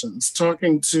organizations,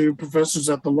 talking to professors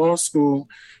at the law school,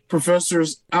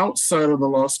 professors outside of the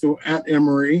law school at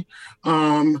Emory,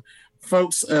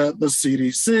 folks at the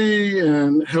CDC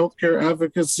and healthcare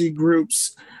advocacy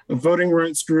groups, voting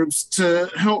rights groups, to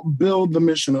help build the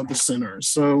mission of the center.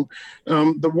 So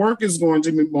the work is going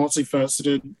to be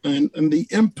multifaceted, and the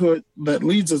input that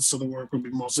leads us to the work will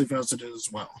be multifaceted as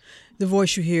well. The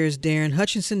voice you hear is Darren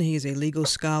Hutchinson. He is a legal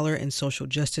scholar and social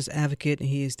justice advocate, and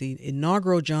he is the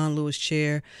inaugural John Lewis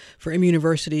Chair for Emory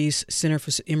University's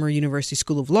Emory University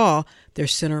School of Law, their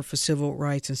Center for Civil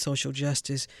Rights and Social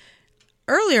Justice.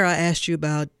 Earlier, I asked you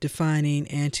about defining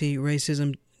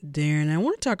anti-racism, Darren. I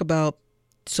want to talk about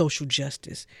social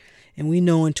justice. And we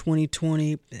know in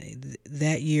 2020,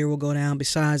 that year will go down,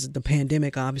 besides the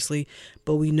pandemic, obviously.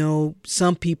 But we know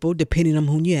some people, depending on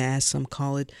whom you ask, some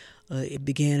call it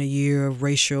began a year of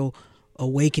racial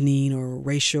awakening or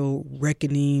racial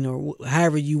reckoning, or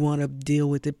however you want to deal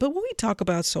with it. But when we talk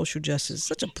about social justice, it's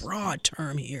such a broad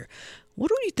term here. What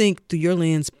do you think, through your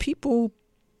lens, people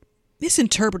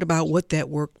misinterpret about what that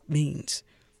work means?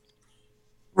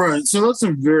 Right. So that's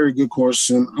a very good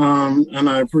question, and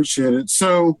I appreciate it.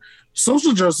 So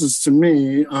social justice, to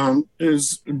me,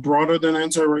 is broader than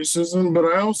anti-racism, but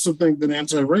I also think that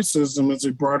anti-racism is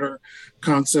a broader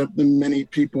concept than many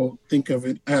people think of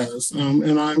it as.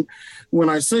 And when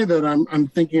I say that, I'm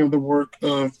thinking of the work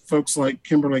of folks like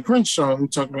Kimberly Crenshaw, who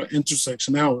talk about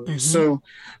intersectionality. So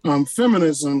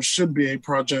feminism should be a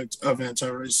project of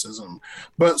anti-racism,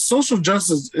 but social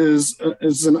justice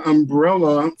is an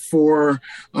umbrella for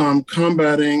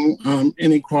combating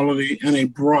inequality in a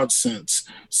broad sense.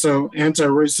 So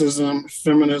anti-racism,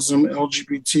 feminism,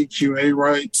 LGBTQA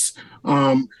rights,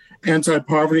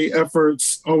 anti-poverty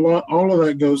efforts, all of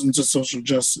that goes into social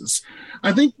justice.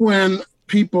 I think when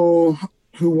people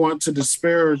who want to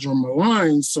disparage or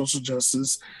malign social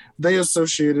justice, they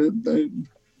associated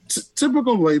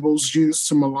typical labels used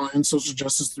to malign social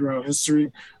justice throughout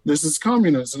history. This is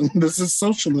communism. This is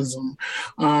socialism.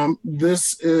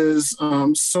 This is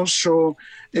social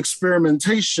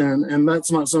experimentation, and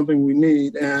that's not something we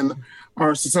need in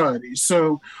our society.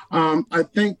 So I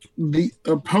think the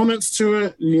opponents to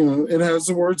it, it has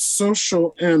the word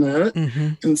social in it.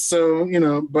 And so,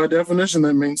 by definition,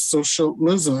 that means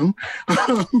socialism.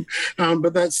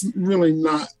 But that's really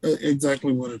not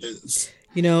exactly what it is.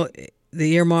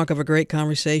 The earmark of a great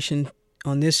conversation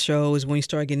on this show is when you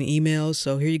start getting emails.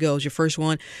 So here you go. It's your first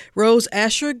one. Rose,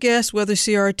 ask your guest whether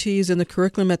CRT is in the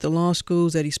curriculum at the law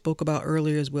schools that he spoke about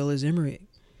earlier, as well as Emory.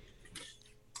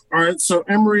 All right. So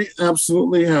Emory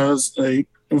absolutely has a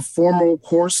formal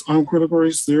course on critical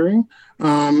race theory.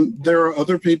 There are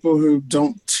other people who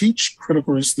don't teach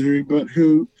critical race theory, but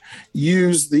who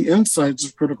use the insights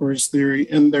of critical race theory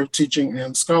in their teaching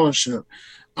and scholarship.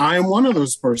 I am one of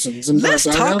those persons. Let's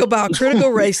talk about critical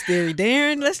race theory,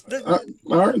 Darren.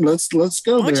 All right, let's go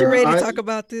there. Aren't you ready to talk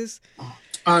about this?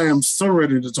 I am so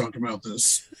ready to talk about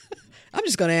this. I'm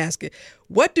just going to ask it.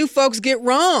 What do folks get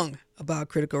wrong about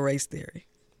critical race theory?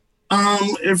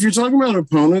 If you're talking about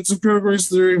opponents of critical race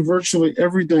theory, virtually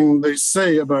everything they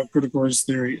say about critical race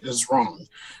theory is wrong.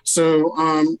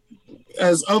 So,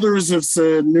 as others have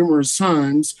said numerous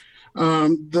times,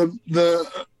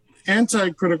 the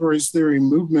anti-critical race theory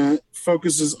movement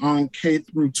focuses on K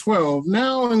through 12.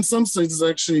 Now, in some states, it's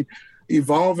actually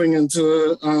evolving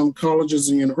into colleges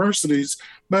and universities,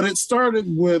 but it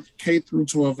started with K through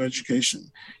 12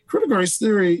 education. Critical race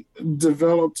theory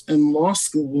developed in law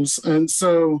schools, and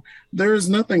so there is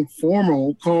nothing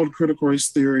formal called critical race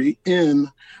theory in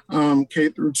K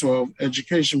through 12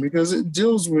 education because it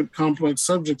deals with complex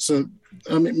subjects that,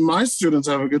 my students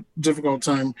have a difficult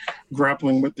time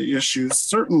grappling with the issues.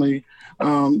 Certainly,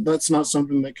 that's not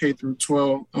something that K through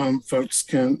 12 folks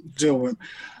can deal with.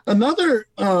 Another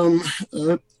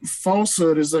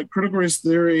falsehood is that critical race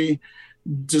theory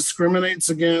discriminates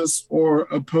against or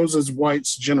opposes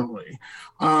whites generally.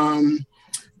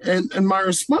 And my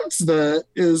response to that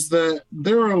is that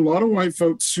there are a lot of white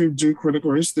folks who do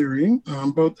critical race theory,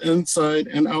 both inside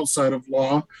and outside of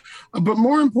law. But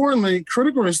more importantly,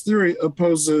 critical race theory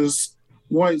opposes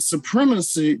white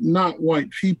supremacy, not white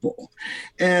people.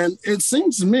 And it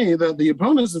seems to me that the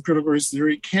opponents of critical race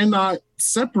theory cannot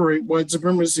separate white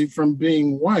supremacy from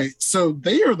being white. So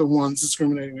they are the ones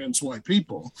discriminating against white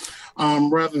people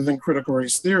rather than critical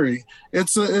race theory.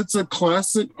 It's a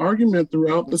classic argument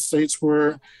throughout the states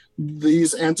where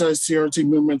these anti-CRT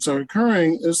movements are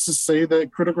occurring, is to say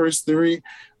that critical race theory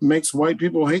makes white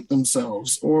people hate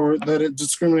themselves or that it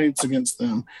discriminates against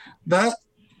them. That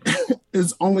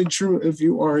is only true if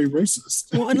you are a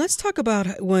racist. Well, and let's talk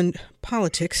about when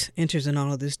politics enters in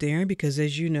all of this, Darren, because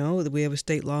as you know, we have a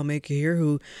state lawmaker here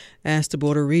who asked the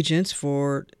Board of Regents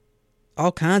for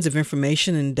all kinds of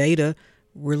information and data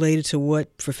related to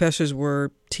what professors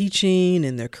were teaching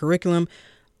and their curriculum.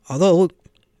 Although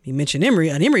you mentioned Emory,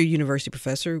 an Emory University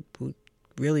professor who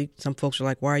really, some folks are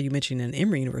like, why are you mentioning an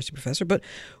Emory University professor? But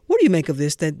what do you make of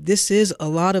this, that this is a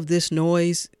lot of this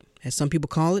noise, as some people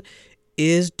call it,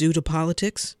 is due to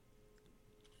politics?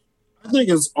 I think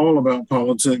it's all about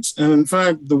politics. And in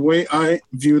fact, the way I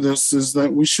view this is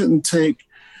that we shouldn't take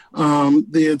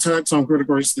the attacks on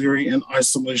critical race theory in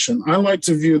isolation. I like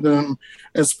to view them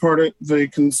as part of the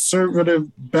conservative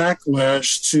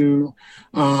backlash to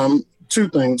two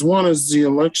things. One is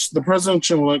the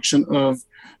presidential election of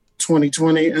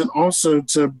 2020, and also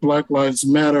to Black Lives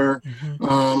Matter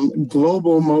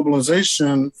global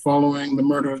mobilization following the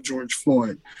murder of George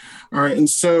Floyd. All right, and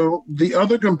so the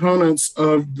other components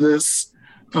of this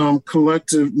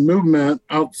collective movement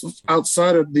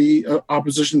outside of the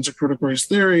opposition to critical race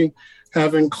theory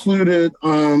have included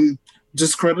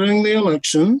discrediting the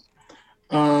election,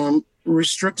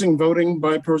 restricting voting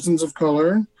by persons of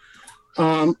color,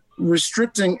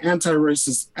 restricting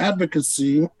anti-racist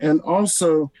advocacy, and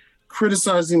also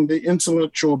criticizing the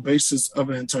intellectual basis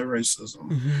of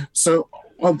anti-racism. So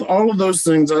all of those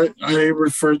things, I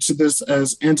refer to this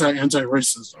as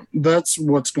anti-racism. That's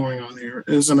what's going on here,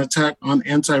 is an attack on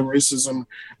anti-racism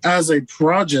as a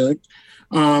project,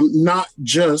 not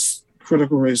just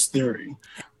critical race theory.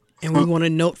 And we want to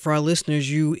note for our listeners,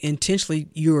 you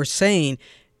are saying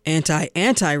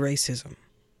anti-racism.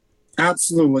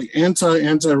 Absolutely.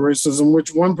 Anti-racism,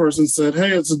 which one person said,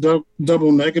 hey, it's a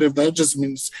double negative. That just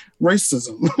means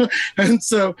racism. And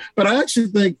so, but I actually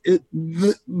think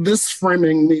this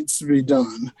framing needs to be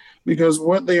done, because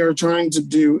what they are trying to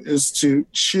do is to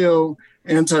chill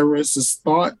anti-racist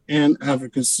thought and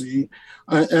advocacy,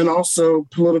 and also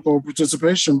political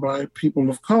participation by people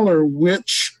of color,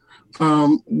 which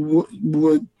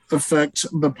would affect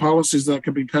the policies that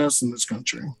could be passed in this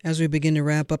country. As we begin to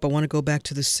wrap up, I want to go back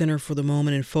to the center for the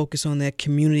moment and focus on that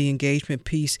community engagement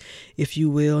piece, if you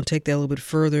will, and take that a little bit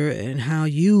further, and how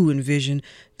you envision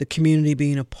the community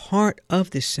being a part of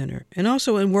this center, and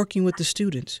also in working with the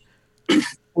students.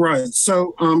 Right.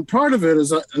 So part of it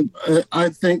is I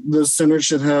think the center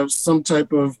should have some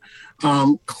type of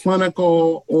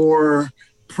clinical or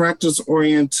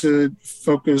practice-oriented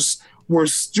focus, where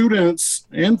students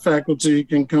and faculty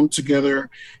can come together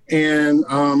and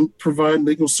provide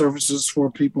legal services for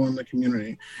people in the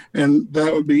community. And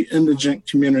that would be indigent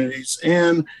communities.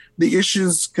 And the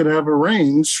issues could have a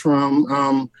range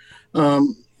from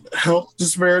health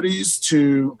disparities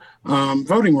to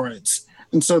voting rights.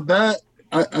 And so that,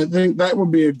 I think that would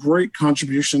be a great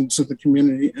contribution to the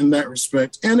community in that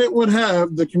respect. And it would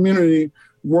have the community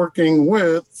working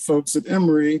with folks at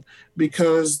Emory,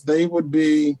 because they would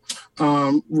be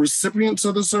recipients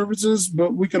of the services,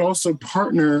 but we could also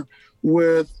partner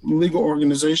with legal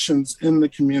organizations in the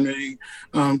community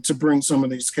to bring some of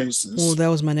these cases. Well, that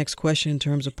was my next question in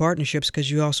terms of partnerships,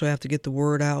 because you also have to get the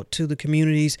word out to the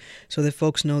communities so that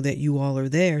folks know that you all are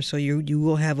there. So you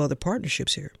will have other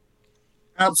partnerships here.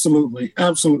 Absolutely.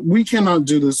 Absolutely. We cannot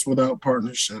do this without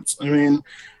partnerships. I mean,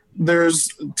 there's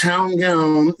town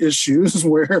gown issues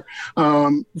where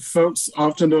folks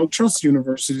often don't trust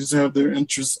universities to have their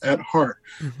interests at heart.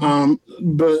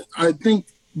 But I think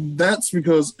that's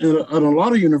because in a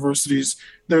lot of universities,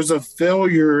 there's a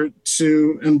failure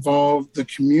to involve the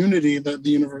community that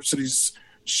the universities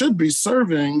should be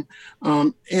serving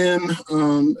in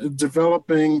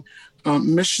developing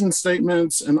mission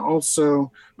statements and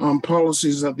also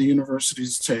policies that the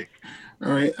universities take.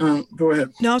 All right, go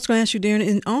ahead. No, I was going to ask you, Darren,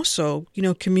 and also,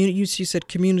 community. You said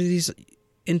communities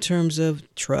in terms of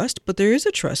trust, but there is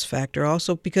a trust factor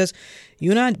also, because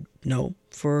you and I know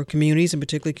for communities, and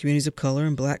particularly communities of color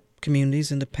and Black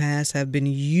communities in the past, have been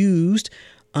used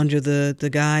under the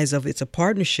guise of it's a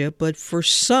partnership. But for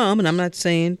some, and I'm not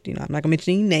saying, I'm not going to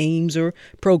mention any names or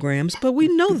programs, but we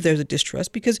know that there's a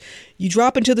distrust, because you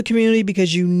drop into the community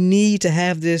because you need to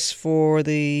have this for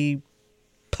the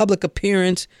public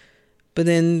appearance, but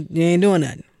then you ain't doing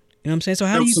nothing. You know what I'm saying? So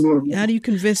how do you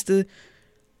convince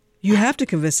you have to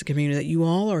convince the community that you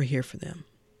all are here for them?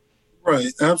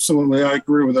 Right. Absolutely. I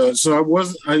agree with that. So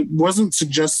I wasn't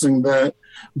suggesting that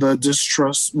the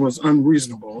distrust was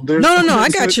unreasonable. No. I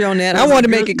got you on that. I want to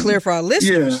make it clear for our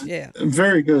listeners. Yeah.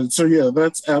 Very good. So yeah,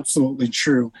 that's absolutely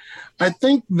true. I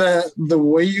think that the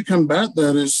way you combat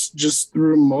that is just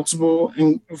through multiple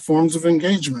forms of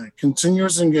engagement,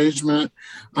 continuous engagement,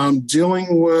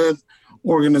 dealing with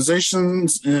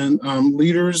organizations and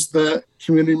leaders that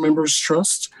community members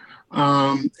trust,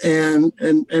 and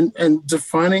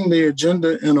defining the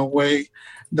agenda in a way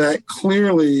that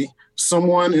clearly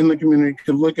someone in the community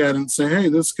could look at and say, hey,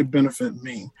 this could benefit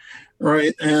me,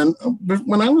 right? And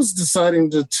when I was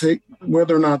deciding to take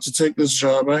whether or not to take this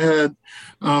job, I had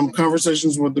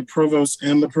conversations with the provost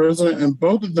and the president, and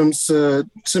both of them said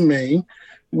to me,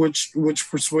 which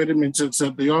persuaded me to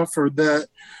accept the offer, that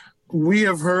we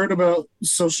have heard about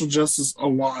social justice a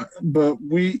lot, but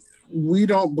we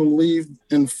don't believe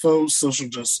in faux social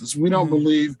justice. We don't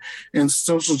believe in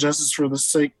social justice for the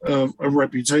sake of a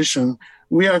reputation.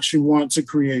 We actually want to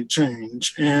create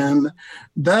change. And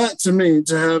that, to me,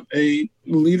 to have a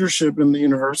leadership in the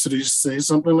university say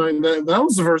something like that, that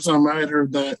was the first time I had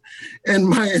heard that in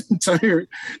my entire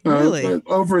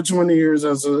over 20 years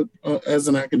as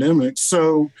an academic.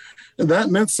 So that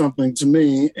meant something to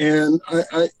me. And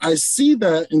I see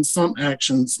that in some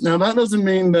actions. Now, that doesn't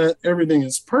mean that everything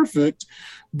is perfect,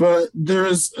 but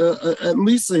there's at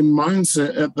least a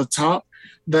mindset at the top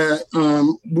that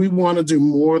we want to do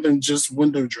more than just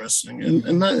window dressing.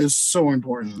 And that is so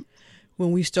important.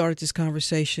 When we started this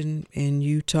conversation and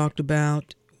you talked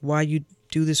about why you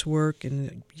do this work,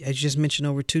 and as you just mentioned,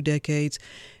 over 2 decades,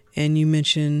 and you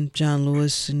mentioned John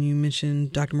Lewis and you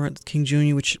mentioned Dr. Martin Luther King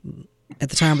Jr., which at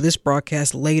the time of this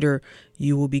broadcast, later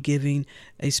you will be giving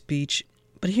a speech.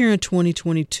 But here in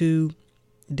 2022,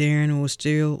 Darren was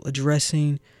still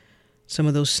addressing some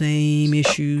of those same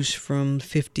issues from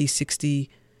 50, 60,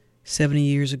 70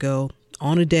 years ago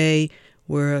on a day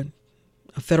where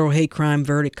a federal hate crime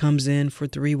verdict comes in for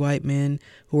 3 white men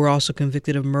who were also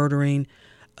convicted of murdering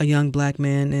a young black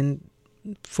man, and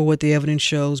for what the evidence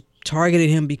shows, targeted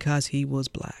him because he was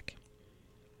black.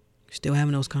 Still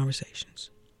having those conversations.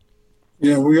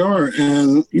 Yeah, we are.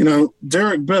 And,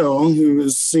 Derek Bell, who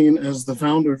is seen as the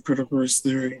founder of critical race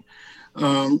theory,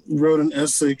 wrote an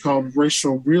essay called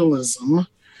Racial Realism,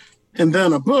 and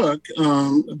then a book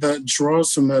that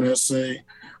draws from that essay,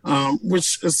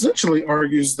 which essentially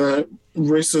argues that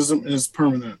racism is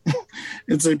permanent.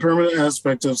 It's a permanent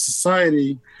aspect of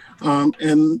society.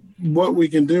 And what we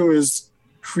can do is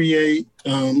create,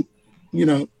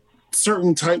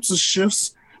 certain types of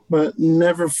shifts, but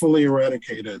never fully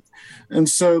eradicated. And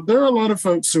so there are a lot of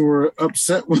folks who were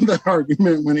upset with that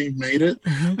argument when he made it,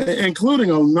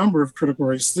 including a number of critical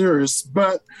race theorists.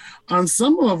 But on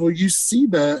some level, you see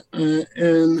that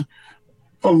in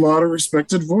a lot of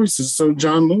respected voices. So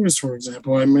John Lewis, for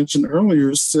example, I mentioned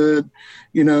earlier, said,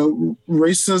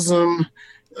 racism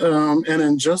and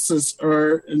injustice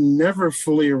are never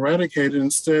fully eradicated.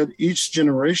 Instead, each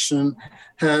generation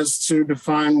has to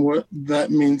define what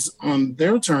that means on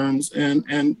their terms and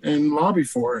lobby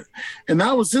for it. And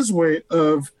that was his way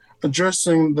of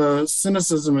addressing the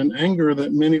cynicism and anger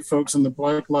that many folks in the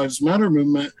Black Lives Matter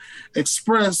movement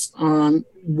expressed on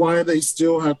why we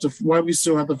still have to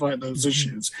fight those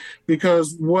issues.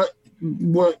 Because what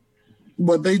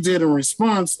they did in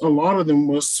response, a lot of them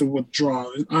was to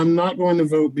withdraw. I'm not going to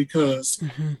vote because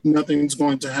nothing's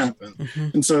going to happen.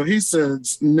 And so he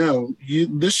says, no,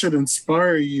 this should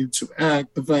inspire you to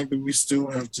act, the fact that we still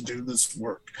have to do this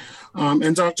work.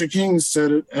 And Dr. King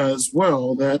said it as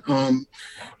well, that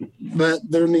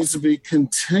there needs to be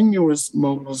continuous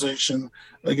mobilization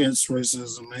against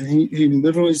racism. And he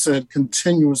literally said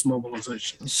continuous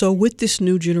mobilization. So with this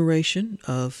new generation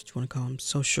of, do you want to call them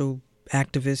social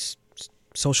activists,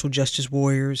 social justice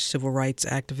warriors, civil rights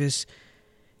activists,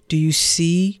 do you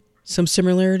see some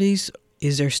similarities?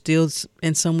 Is there still,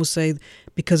 and some will say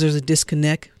because there's a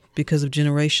disconnect because of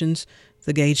generations,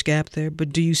 the age gap there,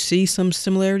 but do you see some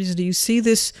similarities? Do you see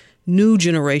this new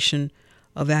generation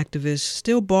of activists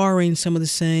still borrowing some of the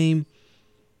same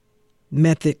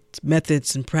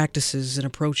methods and practices and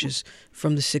approaches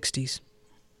from the 60s?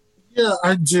 Yeah,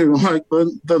 I do. Like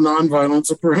the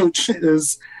nonviolence approach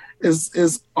is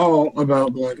all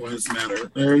about Black Lives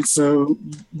Matter. Right? So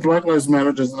Black Lives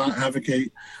Matter does not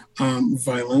advocate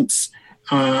violence,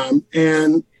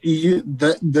 and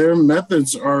their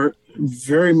methods are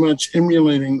very much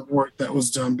emulating the work that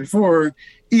was done before,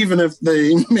 even if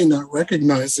they may not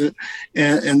recognize it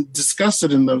and discuss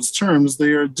it in those terms.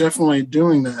 They are definitely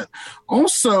doing that.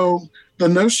 Also, the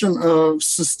notion of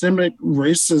systemic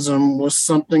racism was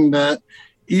something that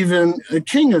even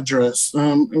King addressed.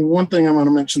 One thing I'm going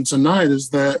to mention tonight is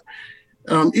that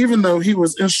even though he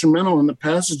was instrumental in the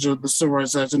passage of the Civil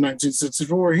Rights Act of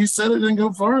 1964, he said it didn't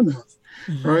go far enough.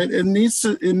 Right? It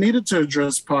needed to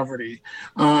address poverty.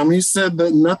 He said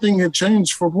that nothing had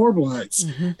changed for poor Blacks.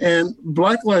 And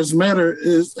Black Lives Matter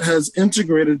has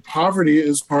integrated poverty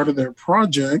as part of their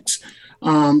project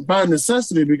by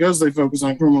necessity because they focus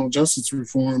on criminal justice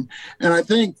reform. And I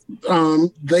think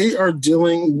they are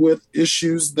dealing with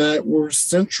issues that were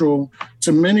central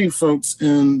to many folks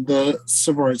in the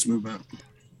civil rights movement.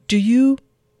 Do you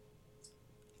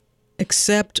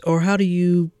accept, or how do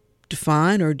you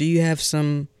define, or do you have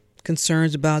some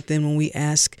concerns about them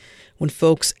when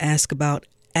folks ask about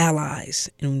allies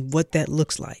and what that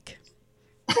looks like?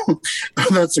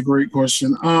 That's a great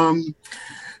question.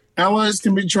 Allies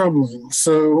can be troubling.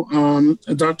 So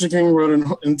Dr. King wrote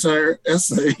an entire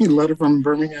essay, letter from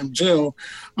Birmingham jail,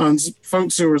 on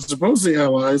folks who were supposedly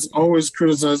allies, always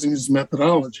criticizing his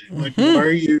methodology. Like,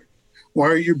 why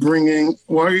are you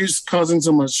causing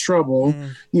so much trouble?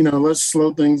 Let's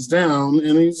slow things down.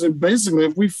 And he said, basically,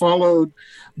 if we followed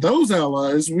those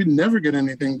allies, we'd never get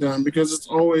anything done, because it's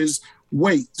always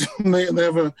wait. They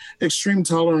have an extreme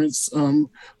tolerance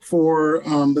for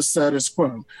the status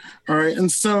quo. All right. And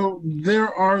so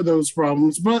there are those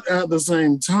problems. But at the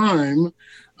same time,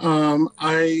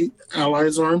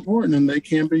 allies are important and they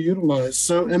can be utilized.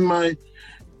 So in my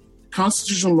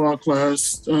constitutional law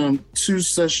class 2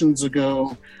 sessions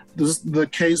ago, the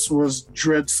case was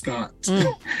Dred Scott.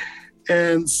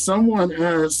 And someone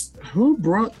asked,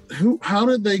 how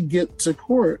did they get to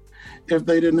court if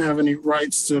they didn't have any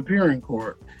rights to appear in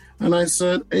court? And I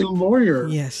said, a lawyer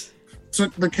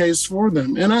took the case for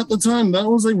them. And at the time, that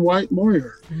was a white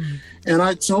lawyer. And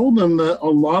I told them that a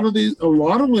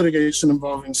lot of litigation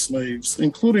involving slaves,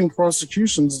 including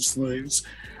prosecutions of slaves,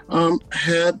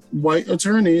 had white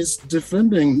attorneys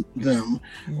defending them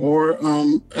or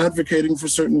advocating for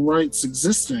certain rights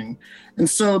existing. And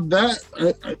so that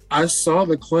I saw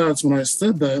the class when I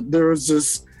said that. There was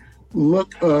this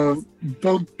look of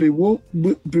both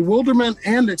bewilderment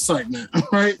and excitement,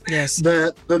 right? Yes.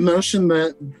 That the notion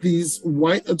that these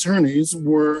white attorneys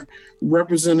were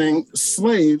representing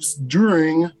slaves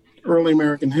during early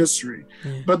American history.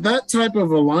 But that type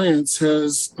of alliance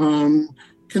has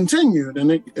continued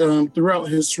and throughout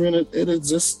history, and it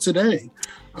exists today.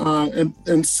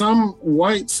 And some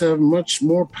whites have much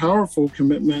more powerful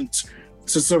commitment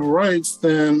to civil rights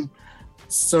than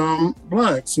some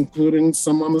blacks, including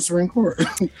some on the Supreme Court.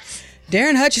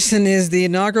 Darren Hutchison is the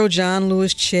inaugural John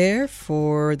Lewis Chair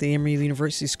for the Emory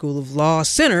University School of Law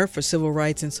Center for Civil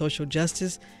Rights and Social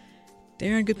Justice.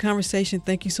 Darren, good conversation.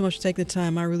 Thank you so much for taking the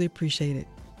time. I really appreciate it.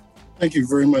 Thank you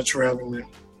very much for having me.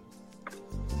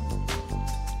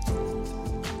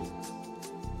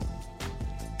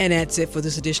 And that's it for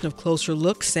this edition of Closer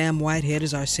Look. Sam Whitehead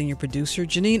is our senior producer.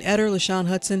 Janine Etter, LaShawn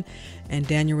Hudson, and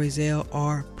Daniel Razel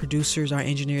are producers. Our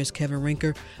engineer is Kevin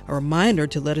Rinker. A reminder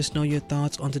to let us know your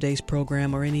thoughts on today's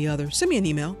program or any other. Send me an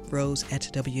email,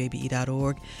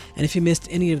 rose@wabe.org. And if you missed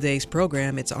any of today's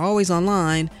program, it's always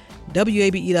online,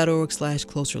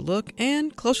 wabe.org/Closer Look,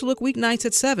 and Closer Look weeknights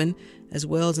at 7, as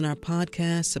well as in our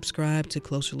podcast. Subscribe to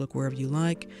Closer Look wherever you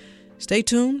like. Stay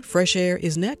tuned. Fresh Air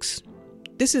is next.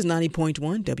 This is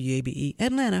 90.1 WABE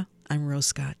Atlanta. I'm Rose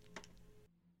Scott.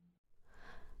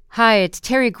 Hi, it's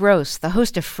Terry Gross, the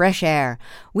host of Fresh Air.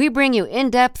 We bring you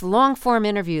in-depth, long-form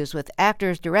interviews with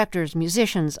actors, directors,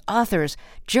 musicians, authors,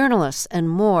 journalists, and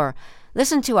more.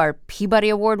 Listen to our Peabody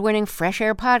Award-winning Fresh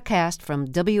Air podcast from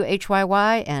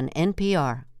WHYY and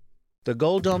NPR. The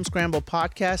Gold Dome Scramble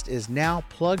podcast is now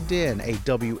plugged in, a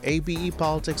WABE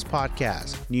Politics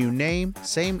podcast. New name,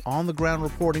 same on-the-ground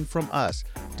reporting from us,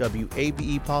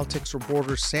 WABE Politics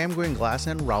reporters Sam Greenglass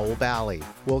and Raul Bally.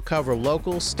 We'll cover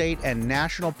local, state, and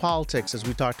national politics as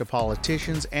we talk to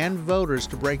politicians and voters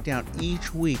to break down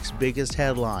each week's biggest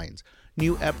headlines.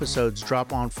 New episodes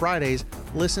drop on Fridays.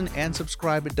 Listen and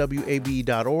subscribe at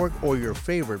WABE.org or your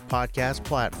favorite podcast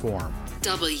platform.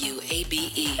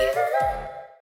 WABE.